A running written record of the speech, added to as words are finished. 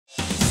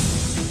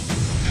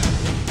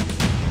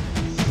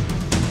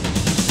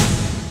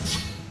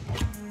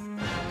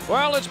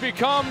Well, it's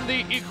become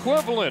the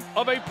equivalent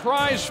of a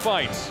prize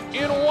fight.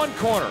 In one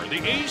corner, the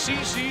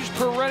ACC's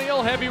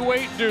perennial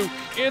heavyweight Duke.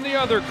 In the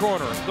other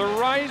corner, the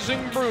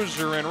rising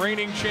bruiser and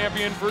reigning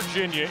champion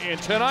Virginia.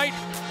 And tonight,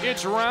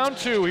 it's round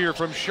two here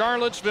from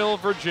Charlottesville,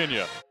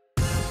 Virginia.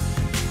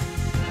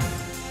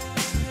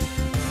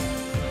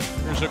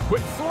 There's a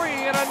quick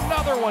three, and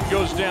another one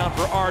goes down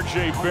for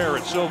R.J.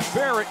 Barrett. So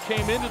Barrett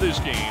came into this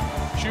game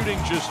shooting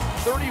just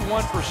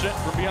 31%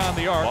 from beyond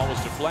the arc. Ball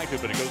was deflected,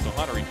 but it goes to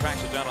Hunter. He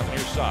tracks it down on the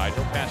near side.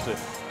 He'll pass to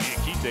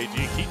Diakite.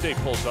 Diakite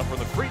pulls up from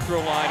the free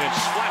throw line and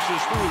splashes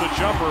through the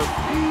jumper.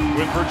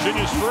 With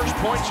Virginia's first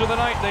points of the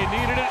night, they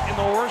needed it in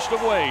the worst of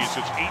ways.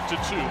 It's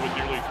 8-2 with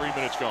nearly 3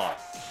 minutes gone.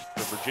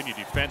 For Virginia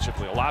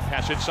defensively, a lob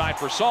pass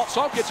inside for Salt.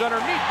 Salt gets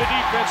underneath the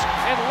defense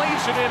and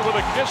lays it in with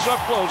a kiss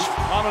up close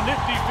on a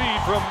nifty feed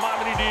from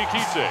Mamadi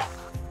Diakite.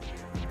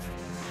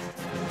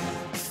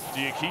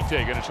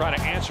 Diakite going to try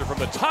to answer from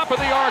the top of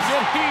the arc,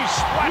 and he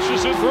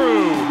splashes it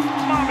through.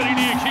 Mamadi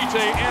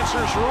Diakite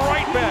answers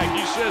right back.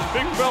 He says,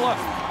 "Big fella,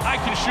 I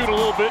can shoot a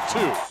little bit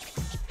too."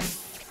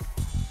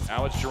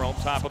 Now it's Jerome,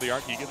 top of the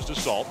arc. He gives to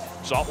Salt.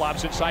 Salt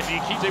lobs inside.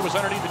 Diakite was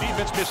underneath the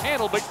defense,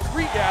 mishandled, but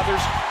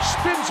regathers,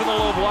 spins in the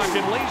low block,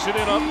 and lays it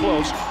in up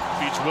close.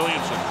 Beats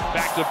Williamson.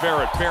 Back to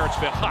Barrett. Barrett's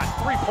been hot.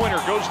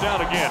 Three-pointer goes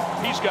down again.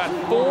 He's got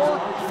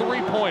 4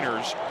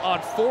 3-pointers on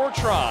 4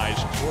 tries.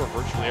 Or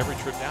virtually every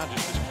trip down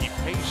just to keep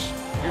pace.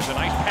 Here's a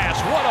nice pass.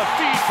 What a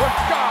feed from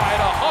Guy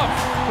to Huff,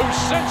 who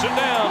sends it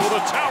down with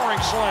a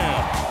towering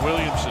slam.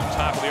 Williamson,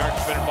 top of the arc,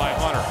 defended by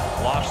Hunter.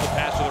 Lost the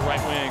pass to the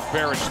right wing.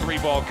 Barrett's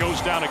 3-ball goes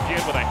down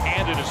again with a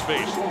hand in his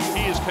face.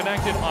 He is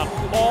connected on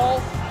all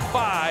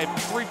 5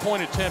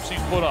 3-point attempts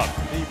he's put up.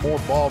 Need more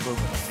ball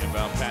movement.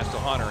 Inbound pass to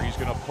Hunter. He's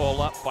going to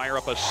pull up, fire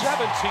up a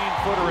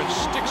 17-footer, and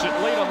sticks it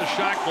late on the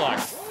shot clock.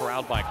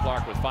 Corralled by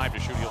Clark with 5 to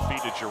shoot. He'll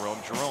feed to Jerome.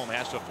 Jerome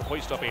has to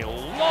hoist up a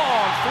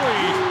long 3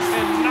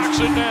 and knocks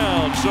it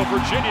down. So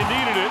Virginia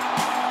needed it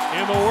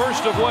in the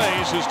worst of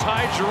ways as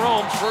Ty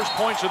Jerome's first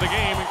points of the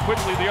game, and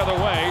quickly the other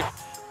way.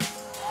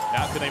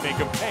 Now can they make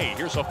him pay?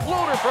 Here's a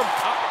floater from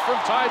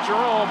Ty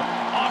Jerome,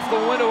 off the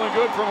window and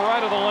good from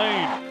right of the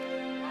lane.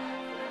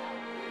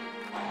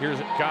 Here's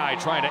a Guy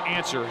trying to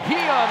answer. He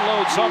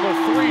unloads on the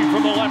 3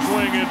 from the left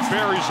wing and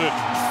buries it.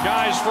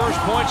 Guy's first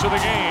points of the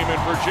game, and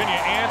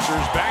Virginia answers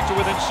back to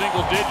within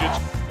single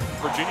digits.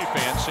 Virginia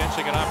fans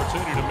sensing an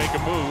opportunity to make a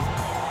move.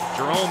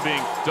 Jerome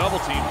being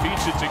double-teamed,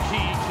 feeds it to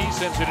Key. Key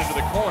sends it into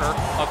the corner.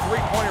 A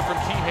 3-pointer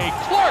from Kihei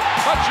Clark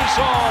touches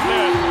on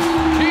net.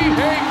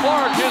 Kihei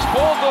Clark has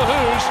pulled the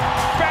Hoos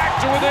back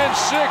to within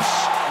 6.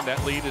 And that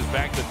lead is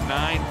back to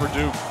 9 for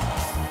Duke.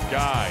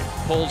 Guy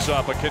pulls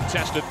up a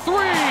contested 3.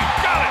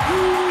 Got it!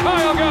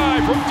 Kyle Guy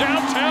from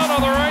downtown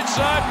on the right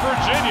side,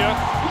 Virginia.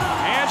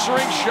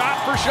 Answering shot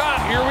for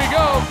shot. Here we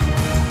go.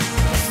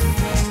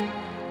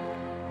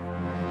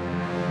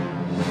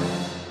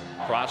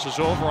 Crosses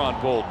over on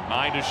Bolton.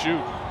 9 to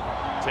shoot.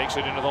 Takes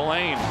it into the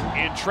lane.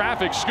 In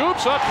traffic.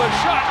 Scoops up the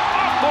shot.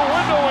 Off the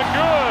window and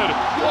good.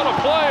 What a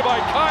play by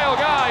Kyle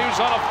Guy, who's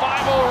on a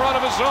 5-0 run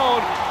of his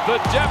own.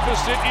 The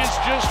deficit is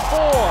just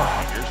 4.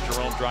 Here's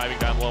Jerome driving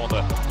down low on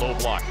the low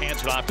block. Hands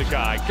it off to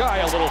Guy. Guy,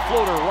 a little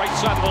floater right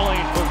side of the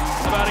lane for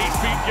about 8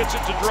 feet. Gets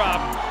it to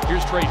drop.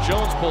 Here's Trey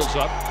Jones, pulls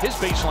up. His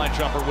baseline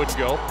jumper wouldn't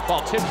go.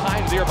 Ball tipped high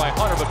in the air by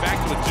Hunter, but back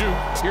to the Duke.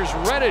 Here's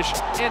Reddish,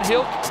 and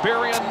he'll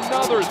bury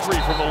another 3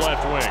 from the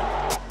left wing.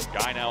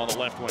 Guy now on the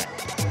left wing.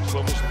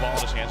 Swivels the ball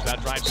in his hands, now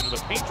drives into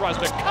the paint, draws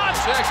to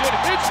contact, and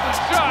hits the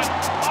shot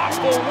off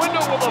the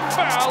window with a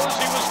foul as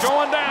he was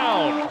going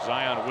down.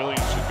 Zion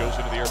Williamson goes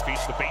into the air,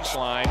 beats the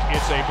baseline.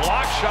 It's a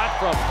block shot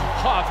from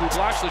Huff, who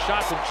blocks the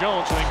shot from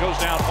Jones and then goes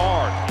down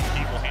hard.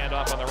 Keith will hand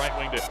off on the right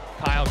wing to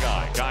Kyle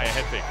Guy. Guy a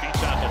head fake,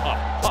 beats out to Huff.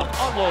 Huff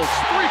unloads,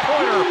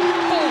 3-pointer,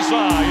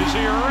 bullseye as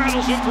he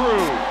rattles it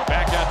through.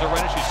 Back out to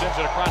Reddish, he sends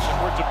it across the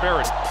court to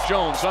Barrett.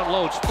 Jones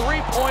unloads,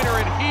 3-pointer,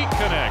 and he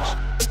connects.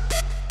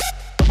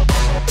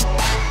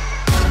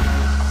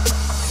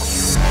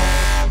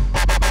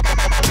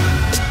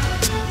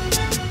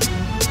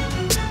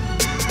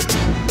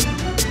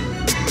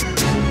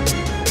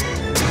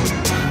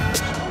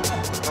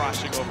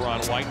 Crossing over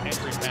on White,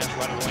 entry pass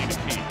right of the lane to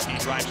Key. Key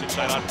drives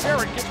inside on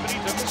Barrett, gets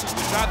beneath him, misses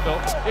the shot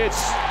though. It's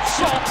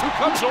Salt who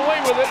comes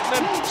away with it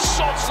and then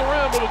salts the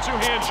rim with a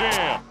 2-hand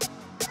jam.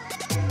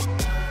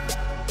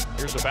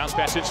 Here's a bounce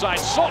pass inside.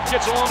 Salt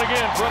gets alone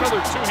again for another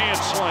 2-hand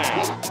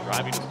slam.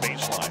 Driving to the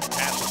baseline,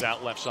 passes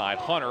out left side.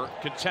 Hunter,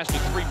 contested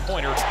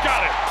 3-pointer,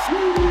 got it!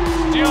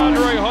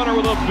 DeAndre Hunter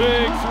with a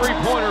big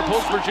 3-pointer,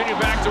 pulls Virginia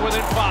back to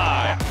within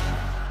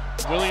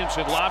 5.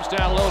 Williamson lobs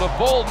down low to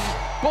Bolton.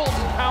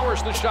 Bolton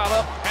powers the shot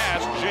up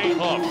past Jay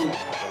Huff.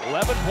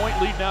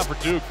 11-point lead now for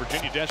Duke.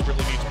 Virginia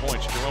desperately needs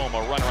points. Jerome,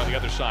 a runner on the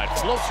other side,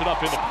 floats it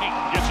up in the paint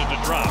and gets it to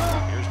drop.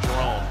 Here's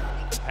Jerome.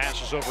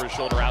 Passes over his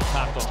shoulder out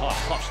top to Huff.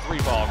 Huff's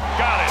 3-ball.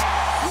 Got it!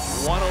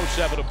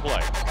 1:07 to play.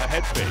 A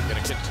head fake and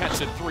a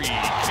contested 3.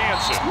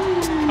 Can't it.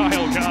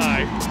 Kyle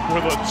Guy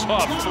with a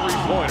tough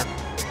 3-pointer.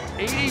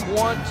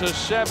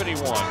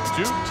 81-71.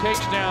 Duke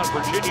takes down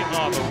Virginia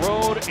on the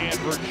road, and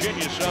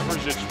Virginia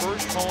suffers its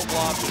first home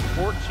loss in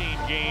 14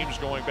 games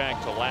going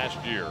back to last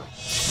year.